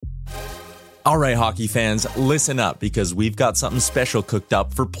All right, hockey fans, listen up because we've got something special cooked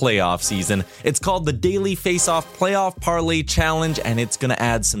up for playoff season. It's called the Daily Face-Off Playoff Parlay Challenge, and it's going to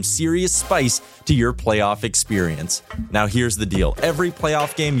add some serious spice to your playoff experience. Now, here's the deal. Every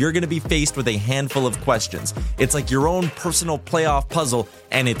playoff game, you're going to be faced with a handful of questions. It's like your own personal playoff puzzle,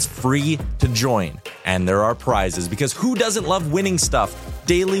 and it's free to join. And there are prizes, because who doesn't love winning stuff?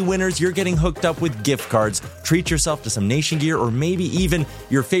 Daily winners, you're getting hooked up with gift cards. Treat yourself to some Nation gear or maybe even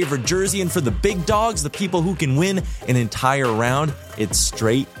your favorite jersey. And for the big dogs, the people who can win an entire round, it's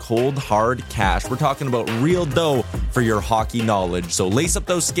straight, cold, hard cash. We're talking about real dough for your hockey knowledge. So lace up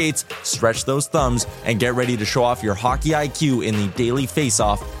those skates, stretch those thumbs, and get ready to show off your hockey IQ in the Daily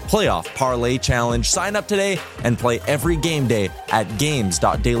Face-Off Playoff Parlay Challenge. Sign up today and play every game day at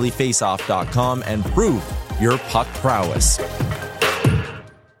games.dailyfaceoff.com and prove your puck prowess.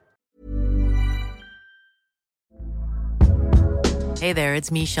 Hey there,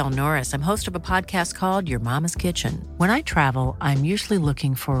 it's Michelle Norris. I'm host of a podcast called Your Mama's Kitchen. When I travel, I'm usually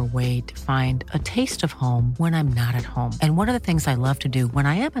looking for a way to find a taste of home when I'm not at home. And one of the things I love to do when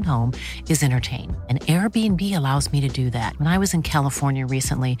I am at home is entertain. And Airbnb allows me to do that. When I was in California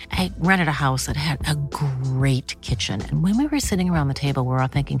recently, I rented a house that had a great kitchen. And when we were sitting around the table, we're all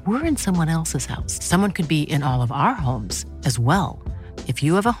thinking, we're in someone else's house. Someone could be in all of our homes as well. If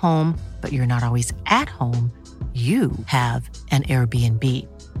you have a home, but you're not always at home, you have an Airbnb.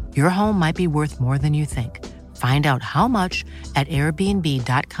 Your home might be worth more than you think. Find out how much at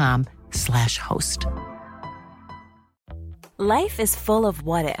airbnb.com/host. Life is full of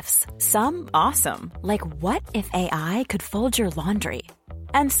what-ifs. Some awesome, like what if AI could fold your laundry?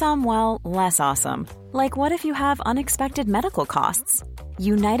 And some, well, less awesome, like what if you have unexpected medical costs?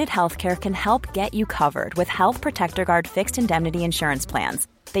 United Healthcare can help get you covered with Health Protector Guard fixed indemnity insurance plans.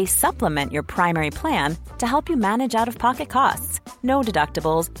 They supplement your primary plan to help you manage out-of-pocket costs. No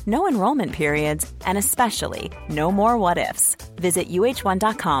deductibles, no enrollment periods, and especially no more what-ifs. Visit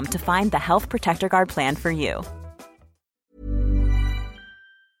uh1.com to find the Health Protector Guard plan for you.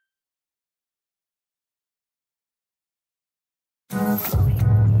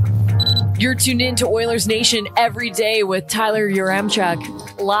 You're tuned in to Oilers Nation every day with Tyler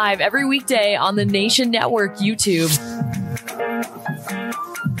Yaremchuk, live every weekday on the Nation Network YouTube.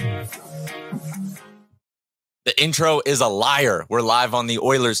 The intro is a liar. We're live on the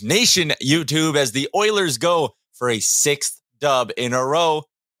Oilers Nation YouTube as the Oilers go for a 6th dub in a row.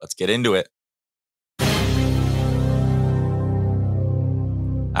 Let's get into it.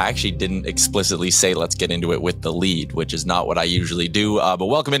 I actually didn't explicitly say let's get into it with the lead, which is not what I usually do. But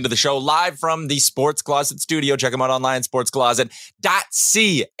welcome into the show live from the Sports Closet studio. Check them out online,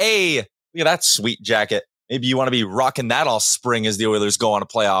 sportscloset.ca. Look at that sweet jacket. Maybe you want to be rocking that all spring as the Oilers go on a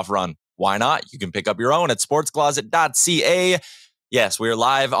playoff run. Why not? You can pick up your own at sportscloset.ca. Yes, we are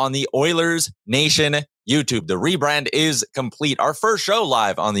live on the Oilers Nation YouTube. The rebrand is complete. Our first show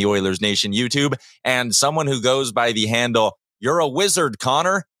live on the Oilers Nation YouTube. And someone who goes by the handle, "You're a Wizard,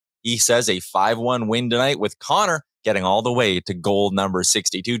 Connor." He says a 5-1 win tonight with Connor getting all the way to goal number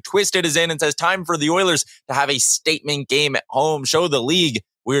 62. Twisted is in and says, time for the Oilers to have a statement game at home. Show the league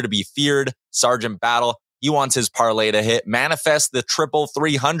we're to be feared. Sergeant Battle, he wants his parlay to hit. Manifest the triple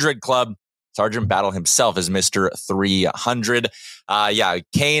 300 club. Sergeant Battle himself is Mr. 300.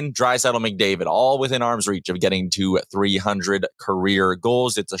 Kane, Draisaitl, McDavid, all within arm's reach of getting to 300 career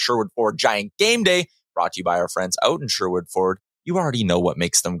goals. It's a Sherwood Ford Giant Game Day brought to you by our friends out in Sherwood Ford. You already know what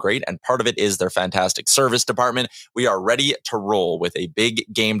makes them great, and part of it is their fantastic service department. We are ready to roll with a big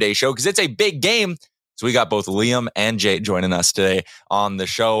game day show because it's a big game. So we got both Liam and Jay joining us today on the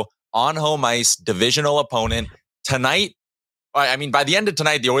show. On home ice, divisional opponent tonight. I mean, by the end of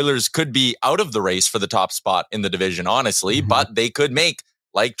tonight, the Oilers could be out of the race for the top spot in the division, honestly, but they could make,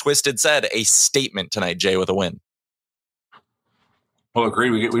 like Twisted said, a statement tonight, Jay, with a win. Well,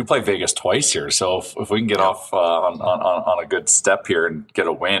 agreed. We play Vegas twice here, so if we can get off on a good step here and get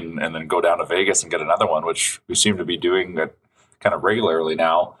a win and then go down to Vegas and get another one, which we seem to be doing kind of regularly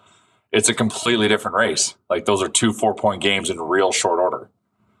now, it's a completely different race. Like, those are 2 4-point games in real short order.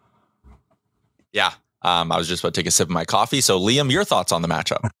 Yeah. I was just about to take a sip of my coffee. So, Liam, your thoughts on the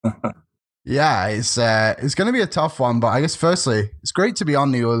matchup? Yeah, it's going to be a tough one. But I guess, firstly, it's great to be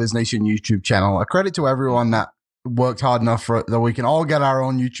on the Oilers Nation YouTube channel. A credit to everyone that worked hard enough for it, that we can all get our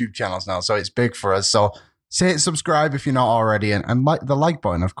own YouTube channels now. So it's big for us. So hit subscribe if you're not already, and like the like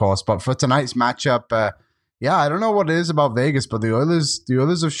button, of course. But for tonight's matchup, I don't know what it is about Vegas, but the Oilers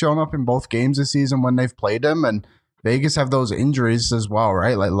have shown up in both games this season when they've played them, and Vegas have those injuries as well,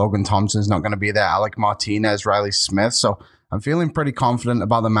 right? Like Logan Thompson's not going to be there, Alec Martinez, Riley Smith. So I'm feeling pretty confident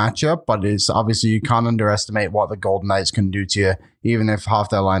about the matchup, but it's obviously you can't underestimate what the Golden Knights can do to you, even if half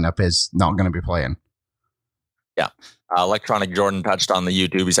their lineup is not going to be playing. Yeah. Electronic Jordan touched on the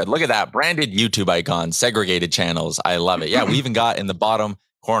YouTube. He said, look at that branded YouTube icon, segregated channels. I love it. Yeah, we even got in the bottom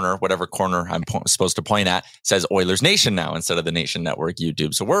corner, whatever corner I'm supposed to point at, says Oilers Nation now instead of the Nation Network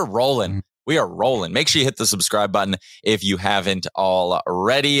YouTube. So we're rolling. We are rolling. Make sure you hit the subscribe button if you haven't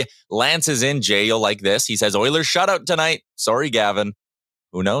already. Lance is in. Jay, you'll like this. He says, Oilers shutout tonight. Sorry, Gavin.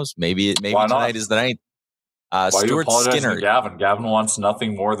 Who knows? Maybe tonight is the night. Why Stuart Skinner. Gavin? Gavin wants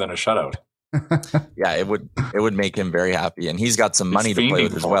nothing more than a shutout. Yeah, it would make him very happy, and he's got some money to play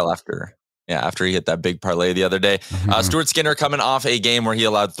with as well after he hit that big parlay the other day. Stuart Skinner coming off a game where he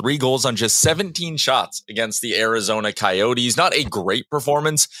allowed 3 goals on just 17 shots against the Arizona Coyotes. Not a great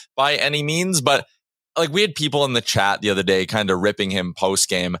performance by any means, but like we had people in the chat the other day kind of ripping him post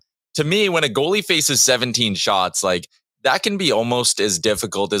game. To me, when a goalie faces 17 shots, like that can be almost as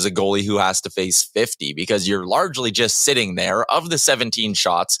difficult as a goalie who has to face 50 because you're largely just sitting there. Of the 17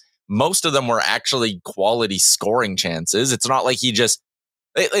 shots, most of them were actually quality scoring chances. It's not like he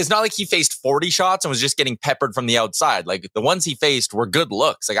faced 40 shots and was just getting peppered from the outside. Like the ones he faced were good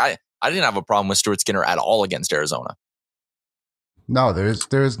looks. Like I didn't have a problem with Stuart Skinner at all against Arizona. No,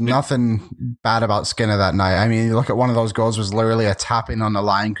 there's nothing bad about Skinner that night. I mean, you look at one of those goals was literally a tap-in on the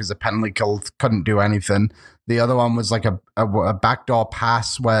line because the penalty kill couldn't do anything. The other one was like a backdoor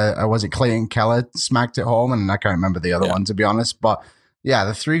pass where, was it Clayton Keller smacked it home? And I can't remember the other one, to be honest. But yeah,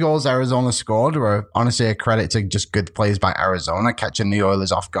 the 3 goals Arizona scored were honestly a credit to just good plays by Arizona, catching the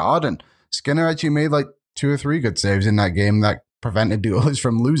Oilers off guard. And Skinner actually made like 2 or 3 good saves in that game that prevented the Oilers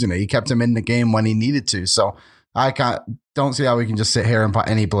from losing it. He kept him in the game when he needed to. So I don't see how we can just sit here and put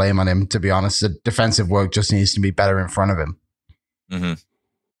any blame on him, to be honest. The defensive work just needs to be better in front of him. Mm-hmm.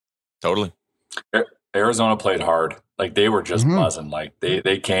 Totally. Arizona played hard. Like they were just buzzing. Like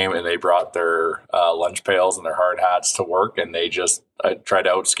they came and they brought their lunch pails and their hard hats to work, and they just tried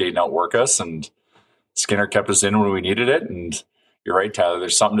to outskate and outwork us. And Skinner kept us in when we needed it. And you're right, Tyler.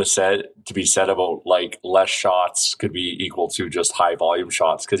 There's something to be said about like less shots could be equal to just high volume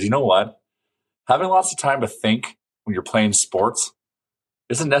shots. Because you know what, having lots of time to think when you're playing sports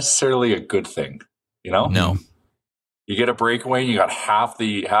isn't necessarily a good thing. You know, no. You get a breakaway, you got half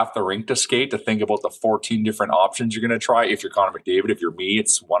the rink to skate to think about the 14 different options you're going to try. If you're Connor McDavid, if you're me,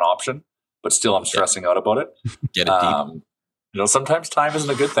 it's one option, but still I'm stressing out about it. Get it deep. Sometimes time isn't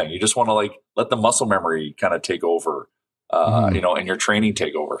a good thing. You just want to like let the muscle memory kind of take over, and your training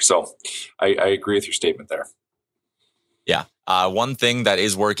take over. So I agree with your statement there. Yeah. One thing that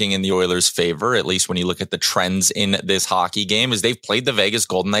is working in the Oilers' favor, at least when you look at the trends in this hockey game, is they've played the Vegas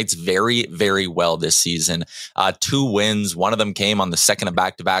Golden Knights very, very well this season. 2 wins. One of them came on the second of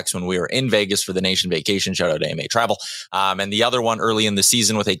back-to-backs when we were in Vegas for the Nation Vacation. Shout out to AMA Travel. And the other one early in the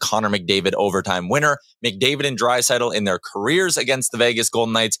season with a Connor McDavid overtime winner. McDavid and Draisaitl in their careers against the Vegas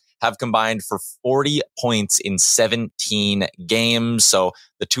Golden Knights have combined for 40 points in 17 games. So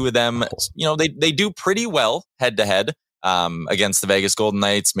the two of them, they do pretty well head-to-head. Against the Vegas Golden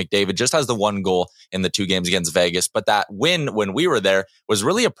Knights. McDavid just has the 1 goal in the 2 games against Vegas, but that win when we were there was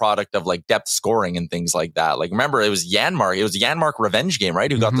really a product of like depth scoring and things like that. Like remember, it was Yaremchuk revenge game,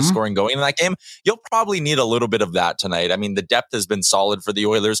 right? Who got the scoring going in that game. You'll probably need a little bit of that tonight. I mean, the depth has been solid for the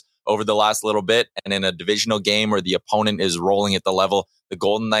Oilers over the last little bit, and in a divisional game where the opponent is rolling at the level the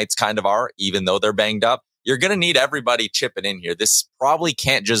Golden Knights kind of are, even though they're banged up, you're going to need everybody chipping in here. This probably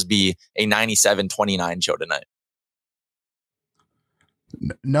can't just be a 97-29 show tonight.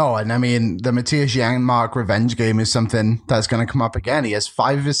 No, and I mean, the Matthias Janmark revenge game is something that's going to come up again. He has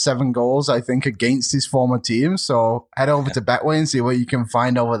 5 of his 7 goals, I think, against his former team. So head over to Betway and see what you can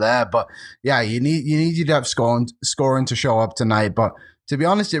find over there. But yeah, you need to have scoring to show up tonight. But to be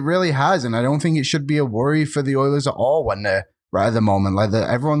honest, it really has, and I don't think it should be a worry for the Oilers at all when they're right at the moment. Like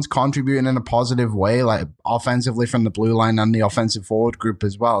everyone's contributing in a positive way, like offensively from the blue line and the offensive forward group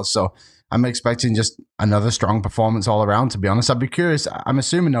as well. So I'm expecting just another strong performance all around, to be honest. I'd be curious. I'm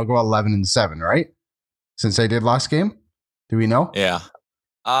assuming they'll go 11-7, right? Since they did last game. Do we know? Yeah.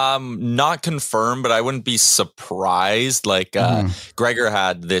 Not confirmed, but I wouldn't be surprised. Like Gregor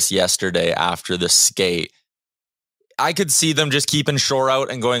had this yesterday after the skate. I could see them just keeping Shore out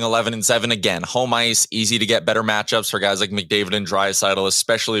and going 11-7 again. Home ice, easy to get better matchups for guys like McDavid and Draisaitl,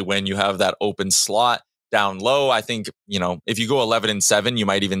 especially when you have that open slot down low. I think, if you go 11-7, you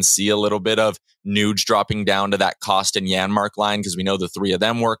might even see a little bit of Nuge dropping down to that Cost and Janmark line because we know the 3 of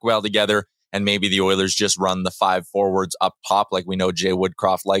them work well together. And maybe the Oilers just run the 5 forwards up top like we know Jay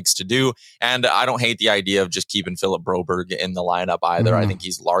Woodcroft likes to do. And I don't hate the idea of just keeping Philip Broberg in the lineup either. I think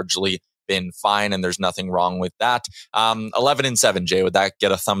he's largely been fine, and there's nothing wrong with that. 11-7, Jay, would that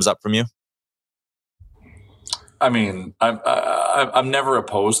get a thumbs up from you? I mean, I'm never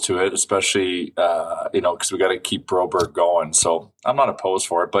opposed to it, especially because we got to keep Broberg going. So I'm not opposed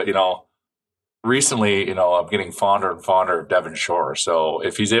for it, but recently, I'm getting fonder and fonder of Devin Shore. So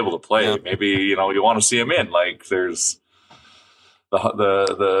if he's able to play, maybe you want to see him in. Like there's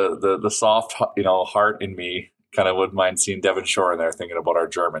the soft heart in me kind of wouldn't mind seeing Devin Shore in there, thinking about our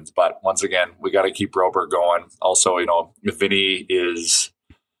Germans. But once again, we got to keep Broberg going. Also, if Vinny is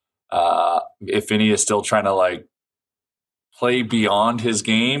still trying to play beyond his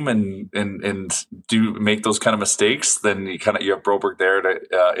game and do make those kind of mistakes, then you have Broberg there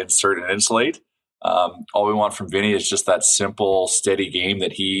to insert and insulate. All we want from Vinny is just that simple, steady game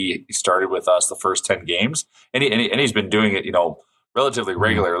that he started with us the first 10 games, and he's been doing it, relatively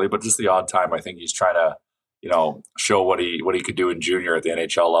regularly, but just the odd time. I think he's trying to, show what he could do in junior at the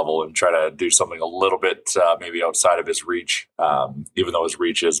NHL level and try to do something a little bit maybe outside of his reach, even though his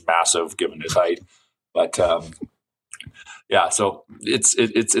reach is massive given his height. But yeah, so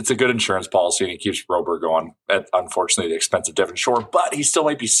it's a good insurance policy, and it keeps Broberg going at, unfortunately, the expense of Devin Shore, but he still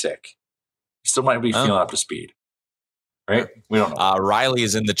might be sick. He still might be feeling up to speed. Right? We don't know. Riley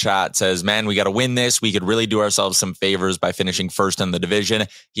is in the chat, says, man, we got to win this. We could really do ourselves some favors by finishing first in the division.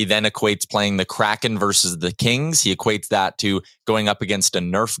 He then equates playing the Kraken versus the Kings. He equates that to going up against a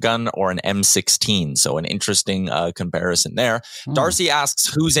Nerf gun or an M16. So an interesting comparison there. Darcy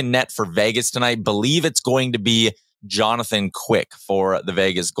asks, who's in net for Vegas tonight? Believe it's going to be Jonathan Quick for the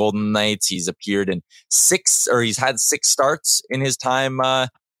Vegas Golden Knights. He's appeared in he's had 6 starts in his time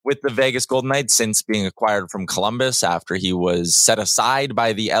with the Vegas Golden Knights since being acquired from Columbus after he was set aside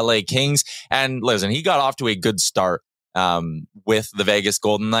by the LA Kings. And listen, he got off to a good start with the Vegas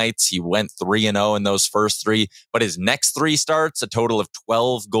Golden Knights. He went 3-0 in those first 3, but his next 3 starts, a total of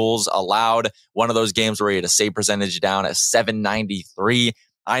 12 goals allowed. One of those games where he had a save percentage down at .793.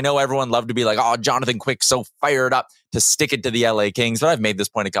 I know everyone loved to be like, oh, Jonathan Quick so fired up to stick it to the LA Kings, but I've made this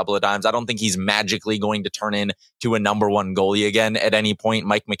point a couple of times. I don't think he's magically going to turn into a number 1 goalie again at any point.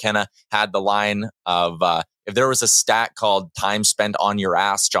 Mike McKenna had the line of, if there was a stat called time spent on your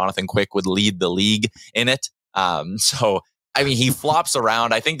ass, Jonathan Quick would lead the league in it. So, I mean, he flops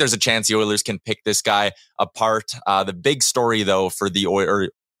around. I think there's a chance the Oilers can pick this guy apart. The big story, though, for the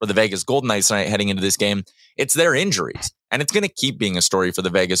Vegas Golden Knights tonight heading into this game, it's their injuries. And it's going to keep being a story for the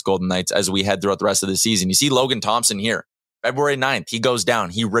Vegas Golden Knights as we head throughout the rest of the season. You see Logan Thompson here, February 9th, he goes down.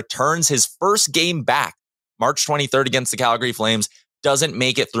 He returns his first game back, March 23rd against the Calgary Flames, doesn't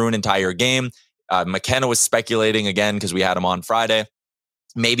make it through an entire game. McKenna was speculating again because we had him on Friday.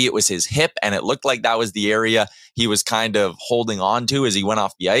 Maybe it was his hip, and it looked like that was the area he was kind of holding on to as he went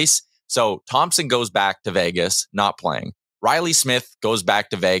off the ice. So Thompson goes back to Vegas, not playing. Riley Smith goes back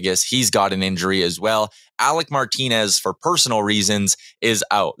to Vegas. He's got an injury as well. Alec Martinez, for personal reasons, is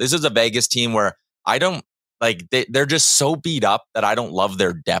out. This is a Vegas team where I don't they're just so beat up that I don't love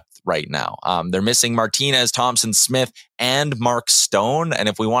their depth right now. They're missing Martinez, Thompson, Smith, and Mark Stone. And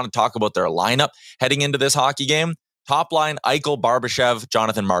if we want to talk about their lineup heading into this hockey game, top line, Eichel, Barbashev,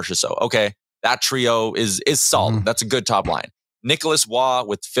 Jonathan Marchessault. Okay, that trio is solid. That's a good top line. Nicholas Waugh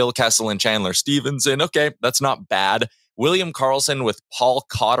with Phil Kessel and Chandler Stevenson. Okay, that's not bad. William Karlsson with Paul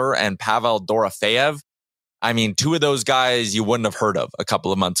Cotter and Pavel Dorofeyev. I mean, 2 of those guys you wouldn't have heard of a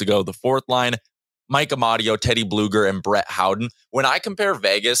couple of months ago. The fourth line, Mike Amadio, Teddy Bluger, and Brett Howden. When I compare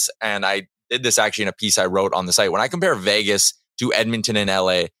Vegas, and I did this actually in a piece I wrote on the site, when I compare Vegas to Edmonton and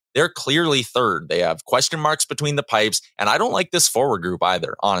LA, they're clearly third. They have question marks between the pipes, and I don't like this forward group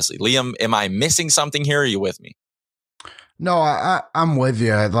either, honestly. Liam, am I missing something here? Are you with me? No, I'm with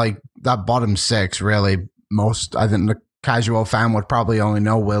you. Like that bottom 6, really. I think the casual fan would probably only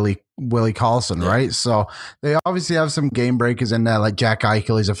know Willie Karlsson, right? So they obviously have some game breakers in there. Like Jack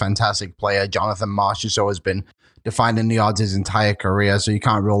Eichel is a fantastic player. Jonathan Marchessault has been defining the odds his entire career, so you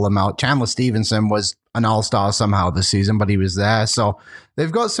can't rule him out. Chandler Stevenson was an all-star somehow this season, but he was there. So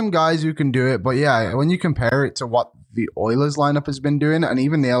they've got some guys who can do it. But yeah, when you compare it to what the Oilers lineup has been doing, and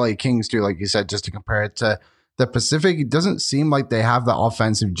even the LA Kings too, like you said, just to compare it to the Pacific, it doesn't seem like they have the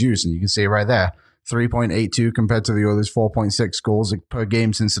offensive juice, and you can see it right there. 3.82 compared to the Oilers' 4.6 goals per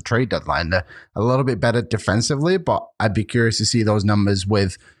game since the trade deadline. They're a little bit better defensively, but I'd be curious to see those numbers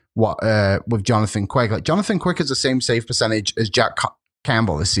with Jonathan Quick. Like Jonathan Quick has the same save percentage as Jack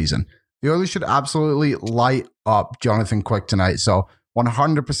Campbell this season. The Oilers should absolutely light up Jonathan Quick tonight. So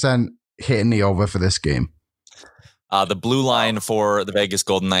 100% hitting the over for this game. The blue line for the Vegas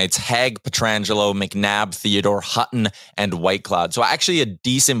Golden Knights, Hague, Pietrangelo, McNabb, Theodore, Hutton, and Whitecloud. So actually a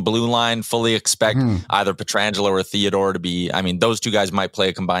decent blue line. Fully expect either Pietrangelo or Theodore to be, I mean, those two guys might play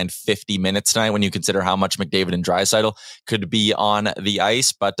a combined 50 minutes tonight when you consider how much McDavid and Draisaitl could be on the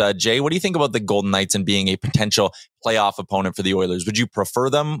ice. But Jay, what do you think about the Golden Knights and being a potential playoff opponent for the Oilers? Would you prefer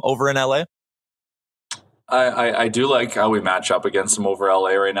them over in LA? I do like how we match up against them over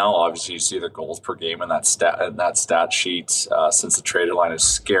LA right now. Obviously, you see the goals per game in that stat sheet since the trade line is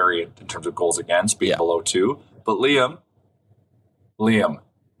scary in terms of goals against, being below 2. But Liam,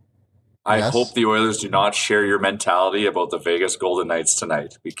 I hope the Oilers do not share your mentality about the Vegas Golden Knights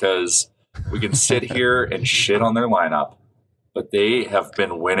tonight, because we can sit here and shit on their lineup, but they have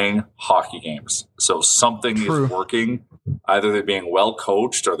been winning hockey games. So something is working. Either they're being well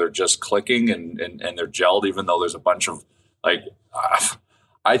coached or they're just clicking and they're gelled, even though there's a bunch of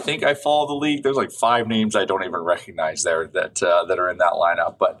I think I follow the league. There's like 5 names I don't even recognize there that are in that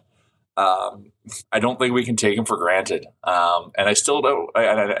lineup. But I don't think we can take them for granted. And I still don't.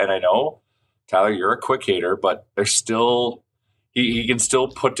 And I know, Tyler, you're a quick hater, but there's still he can still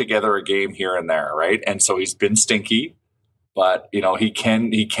put together a game here and there, right? And so he's been stinky, but he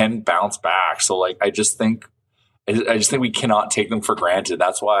can bounce back. So I just think we cannot take them for granted.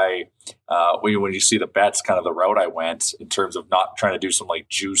 That's why when you see the bets, kind of the route I went in terms of not trying to do some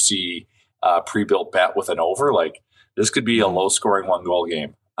juicy pre-built bet with an over, this could be a low-scoring 1-goal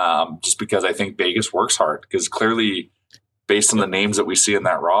game. Just because I think Vegas works hard, because clearly, based on the names that we see in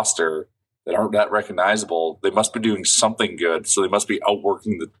that roster that aren't that recognizable, they must be doing something good. So they must be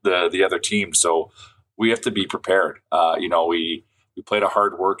outworking the other team. So we have to be prepared. We played a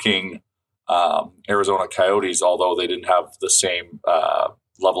hard-working Arizona Coyotes, although they didn't have the same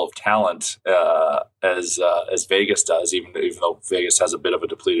level of talent as Vegas does, even though Vegas has a bit of a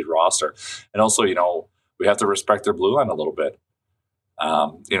depleted roster. And also, we have to respect their blue line a little bit.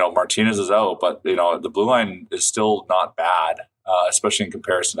 Martinez is out, but the blue line is still not bad, especially in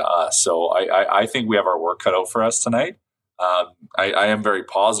comparison to us. So I think we have our work cut out for us tonight. I am very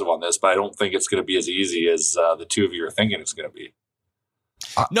positive on this, but I don't think it's going to be as easy as the two of you are thinking it's going to be.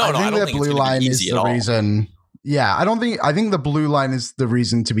 I don't think blue line is the reason. Yeah, I think the blue line is the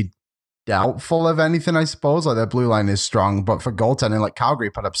reason to be doubtful of anything, I suppose. Their blue line is strong, but for goaltending, Calgary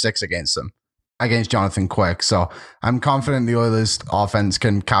put up 6 against them, against Jonathan Quick. So I'm confident the Oilers offense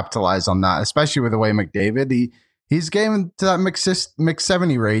can capitalize on that, especially with the way McDavid, he's getting to that mix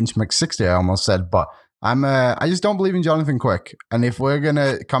 70 range, mix 60, I almost said, but I just don't believe in Jonathan Quick. And if we're going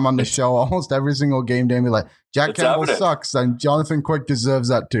to come on the show almost every single game day and be like, Jack Campbell sucks, then Jonathan Quick deserves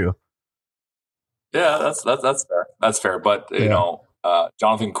that too. Yeah, that's fair. That's fair. But,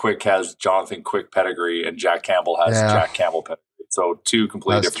 Jonathan Quick has Jonathan Quick pedigree and Jack Campbell has Jack Campbell pedigree. So 2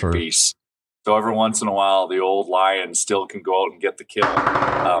 completely different beasts. So every once in a while, the old lion still can go out and get the kill,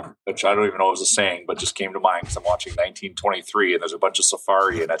 which I don't even know what was a saying, but just came to mind because I'm watching 1923 and there's a bunch of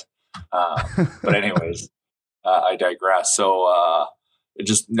safari in it. But anyways, I digress. So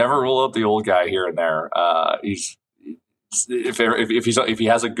just never rule out the old guy here and there. If he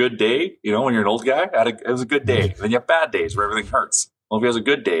has a good day, when you're an old guy, it was a good day. Then you have bad days where everything hurts. Well, if he has a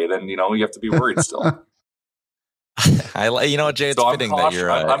good day, then you have to be worried still. You know what, Jay? It's fitting that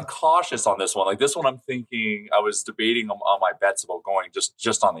you're. I'm cautious on this one. This one, I'm thinking I was debating on my bets about going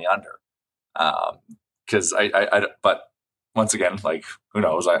just on the under, because But once again, who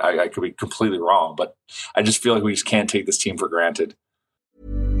knows? I could be completely wrong, but I just feel like we just can't take this team for granted.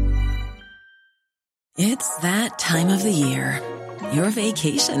 It's that time of the year. Your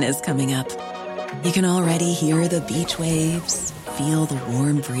vacation is coming up. You can already hear the beach waves, feel the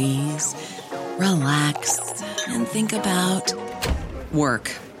warm breeze, relax, and think about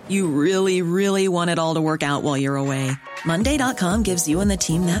work. You really, really want it all to work out while you're away. Monday.com gives you and the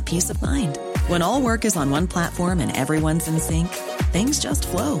team that peace of mind. When all work is on one platform and everyone's in sync, things just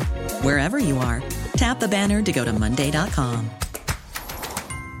flow. Wherever you are, tap the banner to go to Monday.com.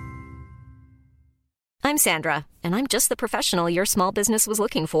 I'm Sandra, and I'm just the professional your small business was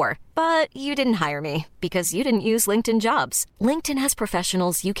looking for. But you didn't hire me because you didn't use LinkedIn Jobs. LinkedIn has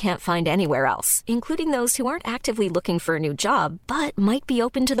professionals you can't find anywhere else, including those who aren't actively looking for a new job, but might be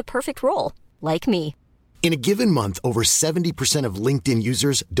open to the perfect role, like me. In a given month, over 70% of LinkedIn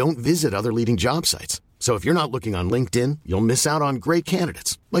users don't visit other leading job sites. So if you're not looking on LinkedIn, you'll miss out on great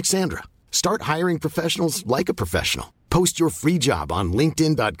candidates like Sandra. Start hiring professionals like a professional. Post your free job on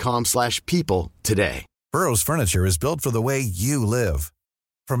linkedin.com/people today. Burrow's furniture is built for the way you live.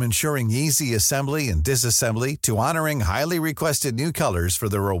 From ensuring easy assembly and disassembly to honoring highly requested new colors for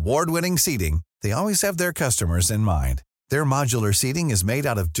their award-winning seating, they always have their customers in mind. Their modular seating is made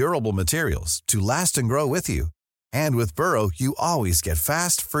out of durable materials to last and grow with you. And with Burrow, you always get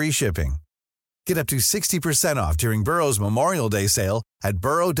fast, free shipping. Get up to 60% off during Burrow's Memorial Day sale at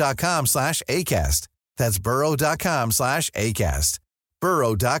burrow.com/ACAST. That's burrow.com/ACAST.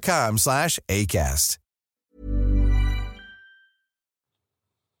 burrow.com/ACAST.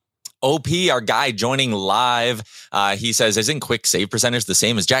 OP, our guy joining live, he says, isn't Quick save percentage the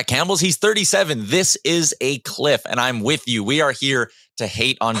same as Jack Campbell's? He's 37. This is a cliff, and I'm with you. We are here to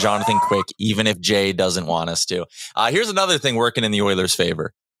hate on Jonathan Quick, even if Jay doesn't want us to. Here's another thing working in the Oilers'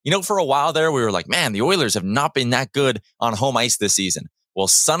 favor. You know, for a while there, we were like, man, the Oilers have not been that good on home ice this season. Well,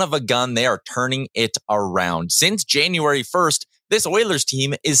 son of a gun, they are turning it around. Since January 1st, this Oilers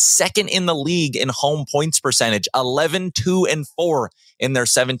team is second in the league in home points percentage, 11-2-4 in their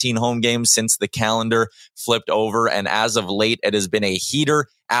 17 home games since the calendar flipped over. And as of late, it has been a heater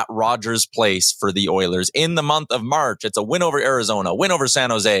at Rogers Place for the Oilers. In the month of March, it's a win over Arizona, win over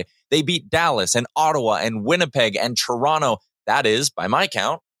San Jose. They beat Dallas and Ottawa and Winnipeg and Toronto. That is, by my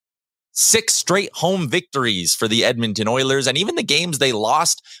count, 6 straight home victories for the Edmonton Oilers. And even the games they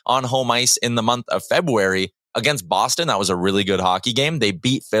lost on home ice in the month of February against Boston, that was a really good hockey game. They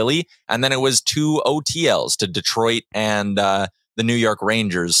beat Philly, and then it was 2 OTLs to Detroit and the New York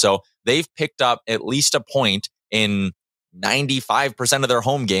Rangers. So they've picked up at least a point in 95% of their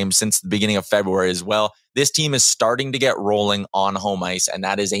home games since the beginning of February as well. This team is starting to get rolling on home ice, and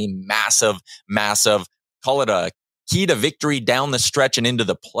that is a massive, call it a key to victory down the stretch and into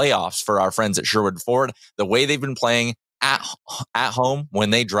the playoffs for our friends at Sherwood Ford. The way they've been playing at home when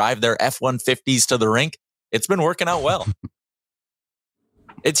they drive their F-150s to the rink, it's been working out well.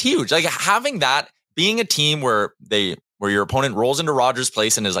 It's huge. Like having that, being a team where your opponent rolls into Rogers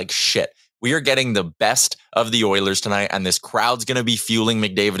Place and is like, shit, we are getting the best of the Oilers tonight, and this crowd's going to be fueling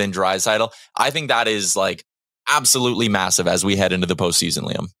McDavid and Draisaitl. I think that is like absolutely massive as we head into the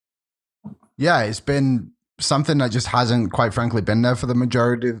postseason, Liam. Yeah, it's been something that just hasn't, quite frankly, been there for the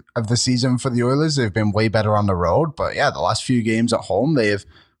majority of the season for the Oilers. They've been way better on the road, but yeah, the last few games at home, they have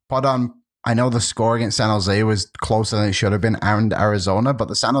put on. I know the score against San Jose was closer than it should have been, and Arizona, but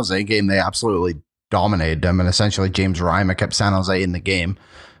the San Jose game, they absolutely dominated them, and essentially James Reimer kept San Jose in the game.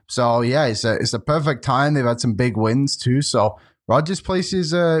 So yeah, it's a perfect time. They've had some big wins too. So Rogers Place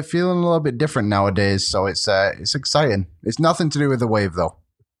is feeling a little bit different nowadays. So it's exciting. It's nothing to do with the Wave though.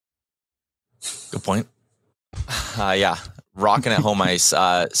 Good point. Yeah. Rocking at home ice.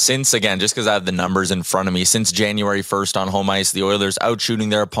 Since, again, just because I have the numbers in front of me, since January 1st on home ice, the Oilers outshooting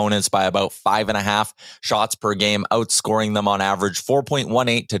their opponents by about 5.5 shots per game, outscoring them on average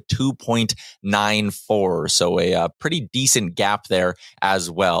 4.18 to 2.94. So a pretty decent gap there as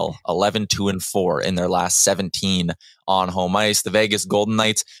well. 11-2-4 in their last 17 on home ice. The Vegas Golden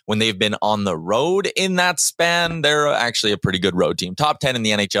Knights, when they've been on the road in that span, they're actually a pretty good road team. Top 10 in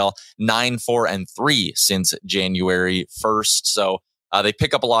the NHL, 9-4-3 since January 1st. So they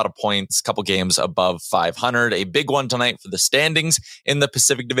pick up a lot of points, couple games above 500. A big one tonight for the standings in the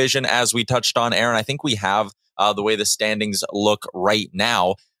Pacific Division, as we touched on, Aaron. I think we have the way the standings look right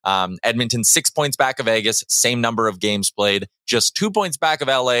now. Edmonton 6 points back of Vegas, same number of games played, just 2 points back of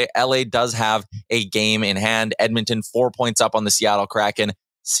LA. LA does have a game in hand. Edmonton 4 points up on the Seattle Kraken.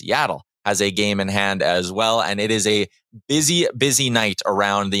 Seattle has a game in hand as well. And it is a busy night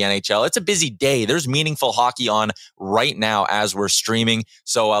around the NHL. It's a busy day. There's meaningful hockey on right now as we're streaming.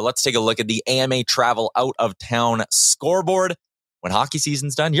 So let's take a look at the AMA Travel Out of Town scoreboard. When hockey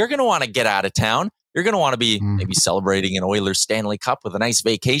season's done, you're going to want to get out of town. You're going to want to be maybe celebrating an Oilers Stanley Cup with a nice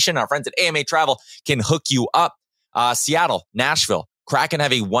vacation. Our friends at AMA Travel can hook you up. Seattle, Nashville, Kraken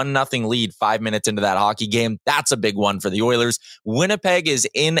have a 1-0 lead 5 minutes into that hockey game. That's a big one for the Oilers. Winnipeg is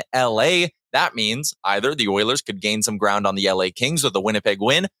in LA. That means either the Oilers could gain some ground on the LA Kings with a Winnipeg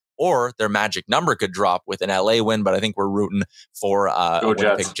win, or their magic number could drop with an LA win, but I think we're rooting for a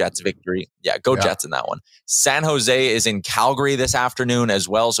Winnipeg Jets victory. Yeah, go Jets in that one. San Jose is in Calgary this afternoon as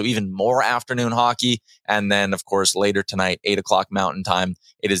well, so even more afternoon hockey. And then, of course, later tonight, 8 o'clock Mountain Time,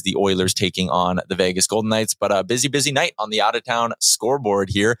 it is the Oilers taking on the Vegas Golden Knights. But a busy night on the out-of-town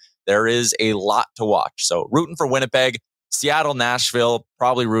scoreboard here. There is a lot to watch. So rooting for Winnipeg. Seattle, Nashville,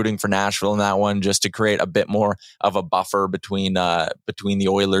 probably rooting for Nashville in that one just to create a bit more of a buffer between the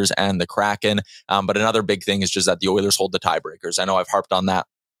Oilers and the Kraken. But another big thing is just that the Oilers hold the tiebreakers. I know I've harped on that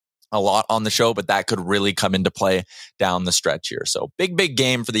a lot on the show, but that could really come into play down the stretch here. So big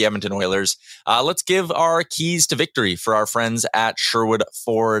game for the Edmonton Oilers. Let's give our keys to victory for our friends at Sherwood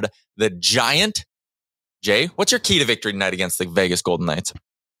Ford, the Giant. Jay, what's your key to victory tonight against the Vegas Golden Knights?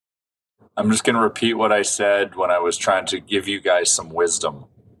 I'm just going to repeat what I said when I was trying to give you guys some wisdom.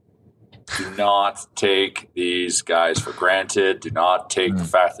 Do not take these guys for granted. Do not take the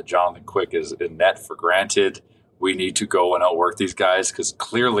fact that Jonathan Quick is in net for granted. we need to go and outwork these guys because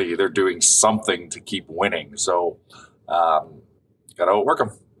clearly they're doing something to keep winning. So got to outwork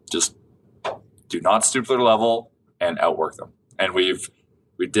them. Just do not stoop to their level and outwork them. And we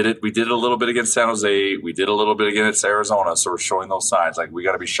did it. We did it a little bit against San Jose. We did a little bit against Arizona. So we're showing those signs. Like, we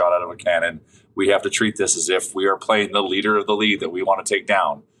got to be shot out of a cannon. We have to treat this as if we are playing the leader of the league that we want to take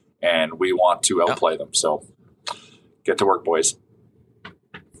down, and we want to outplay them. So get to work, boys.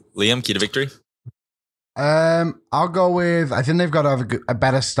 Liam, key to victory? I'll go with, I think they've got to have a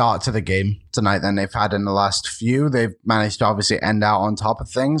better start to the game tonight than they've had in the last few. They've managed to obviously end out on top of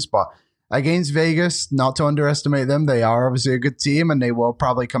things, but against Vegas, not to underestimate them. They are obviously a good team, and they will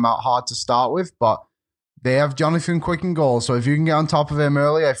probably come out hard to start with, but they have Jonathan Quick in goal. So if you can get on top of him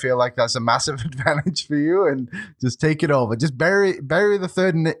early, I feel like that's a massive advantage for you, and just take it over. Just bury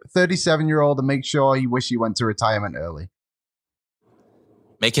the 37-year-old and make sure he wish he went to retirement early.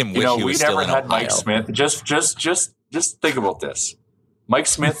 Make him wish he was still in Ohio. We never had Mike Smith. Just think about this. Mike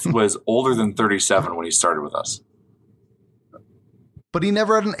Smith was older than 37 when he started with us. But he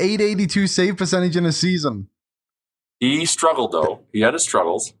never had an .882 save percentage in a season. He struggled, though. He had his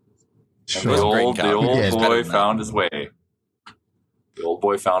struggles. Sure. The old boy found his way. The old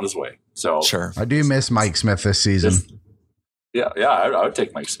boy found his way. So sure. I do miss Mike Smith this season. I would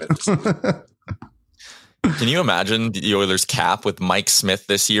take Mike Smith this season. Can you imagine the Oilers cap with Mike Smith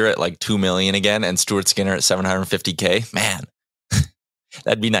this year at like $2 million again and Stuart Skinner at $750K? Man,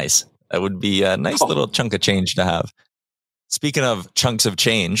 that'd be nice. That would be a nice little chunk of change to have. Speaking of chunks of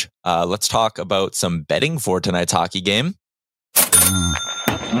change, let's talk about some betting for tonight's hockey game.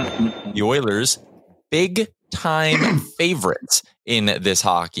 The Oilers, big time favorites in this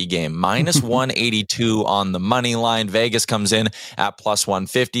hockey game. Minus 182 on the money line. Vegas comes in at plus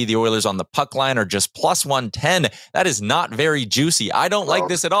 150. The Oilers on the puck line are just plus 110. That is not very juicy. I don't like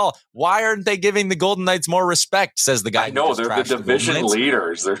this at all. Why aren't they giving the Golden Knights more respect, says the guy. I know, they're the division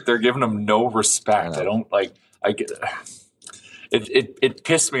leaders. They're giving them no respect. I don't like, I get it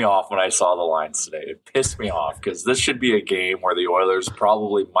pissed me off when I saw the lines today. It pissed me off because this should be a game where the Oilers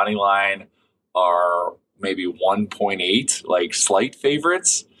probably money line are maybe 1.8, like slight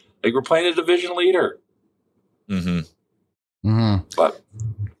favorites. Like, we're playing a division leader. But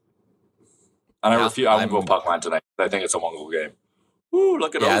I won't go puck line tonight. I think it's a one-goal game. Ooh,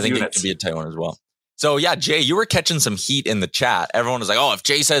 look at those I think units. It could be a tight one as well. So, yeah, Jay, you were catching some heat in the chat. Everyone was like, oh, if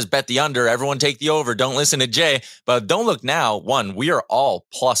Jay says bet the under, everyone take the over. Don't listen to Jay. But don't look now. One, we are all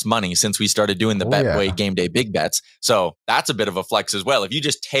plus money since we started doing the Betway Game Day Big Bets. So that's a bit of a flex as well. If you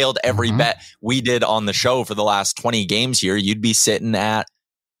just tailed every bet we did on the show for the last 20 games here, you'd be sitting at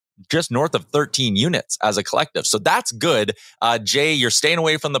just north of 13 units as a collective. So that's good. Jay, you're staying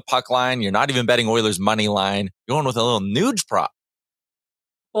away from the puck line. You're not even betting Oilers money line. You're going with a little Nuge prop.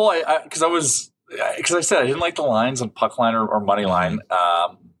 Well, because I said I didn't like the lines on puck line or money line.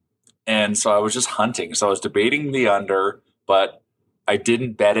 And so I was just hunting. So I was debating the under, but I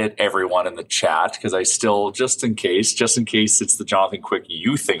didn't bet it, everyone in the chat, because I still, just in case it's the Jonathan Quick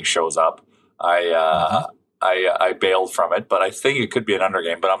you think shows up, I bailed from it. But I think it could be an under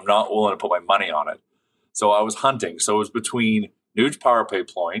game, but I'm not willing to put my money on it. So I was hunting. So it was between Nuge power play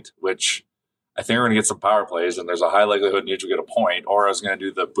point, which I think we're going to get some power plays, and there's a high likelihood Nuge will get a point, or I was going to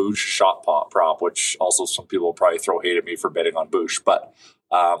do the Boosh shot prop, which also some people will probably throw hate at me for betting on Boosh. But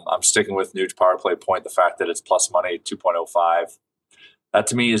I'm sticking with Nuge power play point, the fact that it's plus money, 2.05. That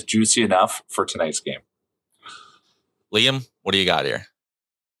to me is juicy enough for tonight's game. Liam, what do you got here?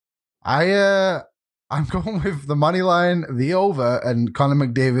 I'm going with the money line, the over, and Connor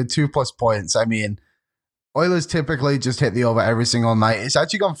McDavid 2+ points. I mean, Oilers typically just hit the over every single night. It's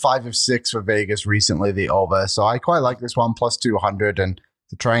actually gone 5 of 6 for Vegas recently, the over. So I quite like this one, plus 200. And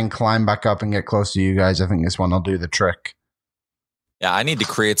to try and climb back up and get close to you guys, I think this one will do the trick. Yeah, I need to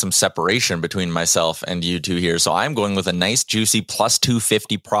create some separation between myself and you two here. So I'm going with a nice, juicy plus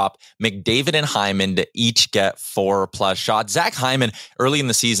 250 prop. McDavid and Hyman to each get 4+ shots. Zach Hyman early in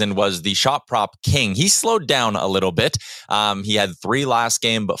the season was the shot prop king. He slowed down a little bit. He had 3 last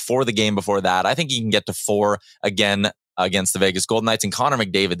game, but for the game before that, I think he can get to 4 again against the Vegas Golden Knights. And Connor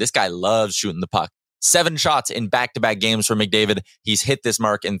McDavid, this guy loves shooting the puck. 7 shots in back-to-back games for McDavid. He's hit this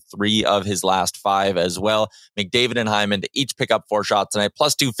mark in 3 of his last 5 as well. McDavid and Hyman to each pick up 4 shots tonight,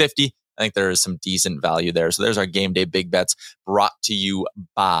 plus 250. I think there is some decent value there. So there's our game day big bets brought to you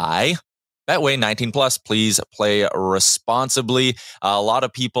by Betway 19+. Please play responsibly. A lot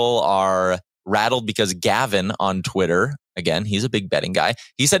of people are rattled because Gavin on Twitter, again, he's a big betting guy.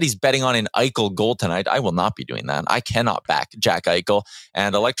 He said he's betting on an Eichel goal tonight. I will not be doing that. I cannot back Jack Eichel.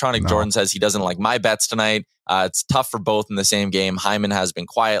 And Electronic Jordan says he doesn't like my bets tonight. It's tough for both in the same game. Hyman has been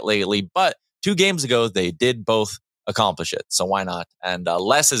quiet lately, but 2 games ago, they did both accomplish it. So why not? And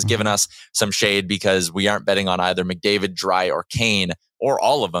Les has given us some shade because we aren't betting on either McDavid, Dry, or Kane, or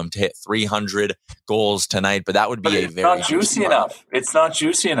all of them to hit 300 goals tonight. But that would be it's not juicy enough. It's not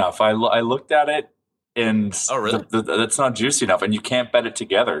juicy enough. I looked at it, and really? That's not juicy enough, and you can't bet it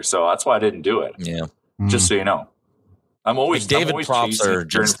together. So that's why I didn't do it. Yeah, just so you know, I'm always props are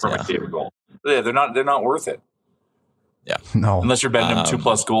just for McDavid goal. Yeah, they're not worth it. Yeah, no, unless you're betting them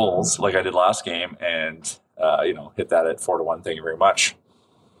 2+ goals like I did last game, and hit that at 4-1. Thank you very much.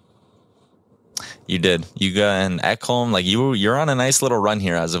 You did. You got an Ekholm. Like you're on a nice little run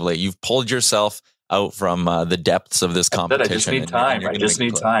here as of late. You've pulled yourself out from the depths of this competition. I just need time. I just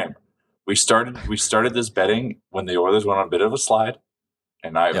need time. We started this betting when the Oilers went on a bit of a slide,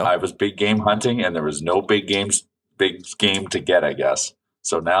 and I was big game hunting, and there was no big game to get, I guess.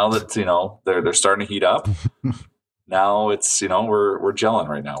 So now that they're starting to heat up. Now it's we're gelling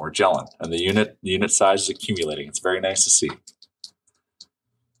right now. We're gelling, and the unit size is accumulating. It's very nice to see.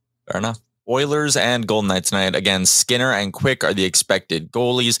 Fair enough. Oilers and Golden Knights tonight. Again, Skinner and Quick are the expected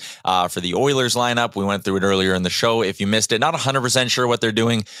goalies for the Oilers lineup. We went through it earlier in the show. If you missed it, not 100% sure what they're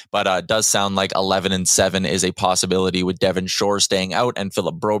doing, but it does sound like 11-7 is a possibility with Devin Shore staying out and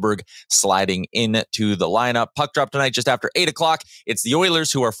Philip Broberg sliding into the lineup. Puck drop tonight just after 8 o'clock. It's the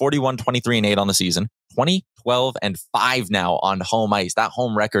Oilers who are 41-23-8 on the season. 20-12-5 now on home ice. That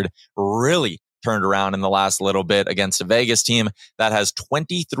home record really turned around in the last little bit against a Vegas team that has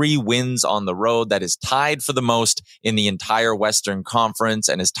 23 wins on the road, that is tied for the most in the entire Western Conference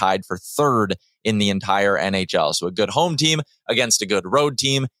and is tied for 3rd in the entire NHL. So a good home team against a good road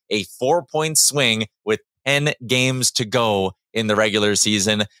team, a 4-point swing with 10 games to go in the regular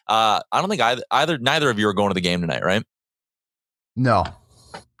season. I don't think neither of you are going to the game tonight, right? No,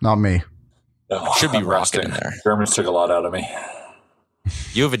 not me. Oh, should be rocking in there. Germans took a lot out of me.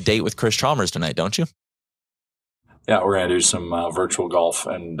 You have a date with Chris Chalmers tonight, don't you? Yeah, we're going to do some virtual golf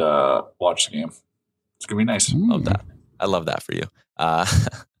and watch the game. It's going to be nice. Love that. I love that for you.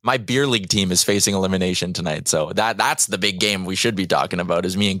 My beer league team is facing elimination tonight. So that's the big game we should be talking about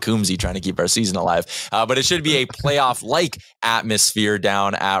is me and Coombsy trying to keep our season alive. But it should be a playoff-like atmosphere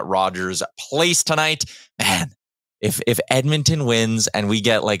down at Rogers Place tonight. Man, if Edmonton wins and we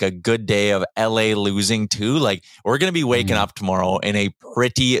get like a good day of LA losing too, like we're going to be waking up tomorrow in a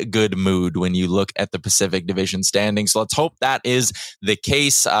pretty good mood when you look at the Pacific Division standings. So let's hope that is the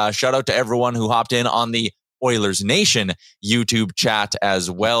case. Shout out to everyone who hopped in on the Oilers Nation YouTube chat as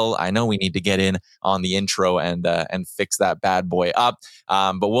well. I know we need to get in on the intro and fix that bad boy up.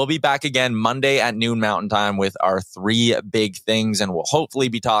 But we'll be back again Monday at noon Mountain Time with our 3 big things. And we'll hopefully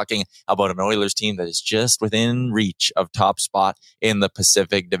be talking about an Oilers team that is just within reach of top spot in the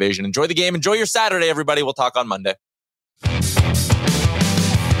Pacific Division. Enjoy the game. Enjoy your Saturday, everybody. We'll talk on Monday.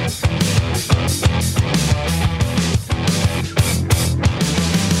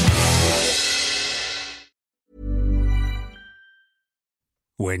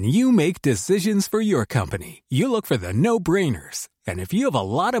 When you make decisions for your company, you look for the no-brainers. And if you have a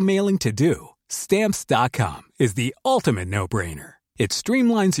lot of mailing to do, Stamps.com is the ultimate no-brainer. It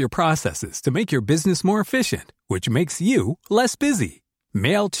streamlines your processes to make your business more efficient, which makes you less busy.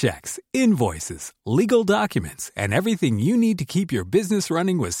 Mail checks, invoices, legal documents, and everything you need to keep your business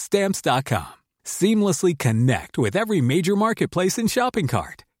running with Stamps.com. Seamlessly connect with every major marketplace and shopping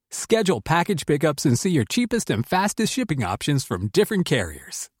cart. Schedule package pickups and see your cheapest and fastest shipping options from different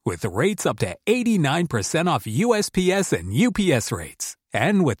carriers. With rates up to 89% off USPS and UPS rates.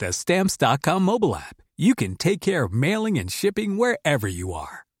 And with the Stamps.com mobile app, you can take care of mailing and shipping wherever you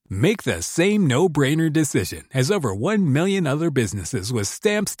are. Make the same no-brainer decision as over 1 million other businesses with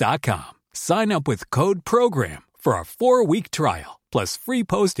Stamps.com. Sign up with code PROGRAM for a 4-week trial, plus free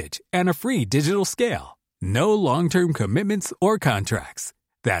postage and a free digital scale. No long-term commitments or contracts.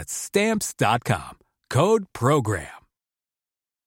 That's Stamps.com. Code PROGRAM.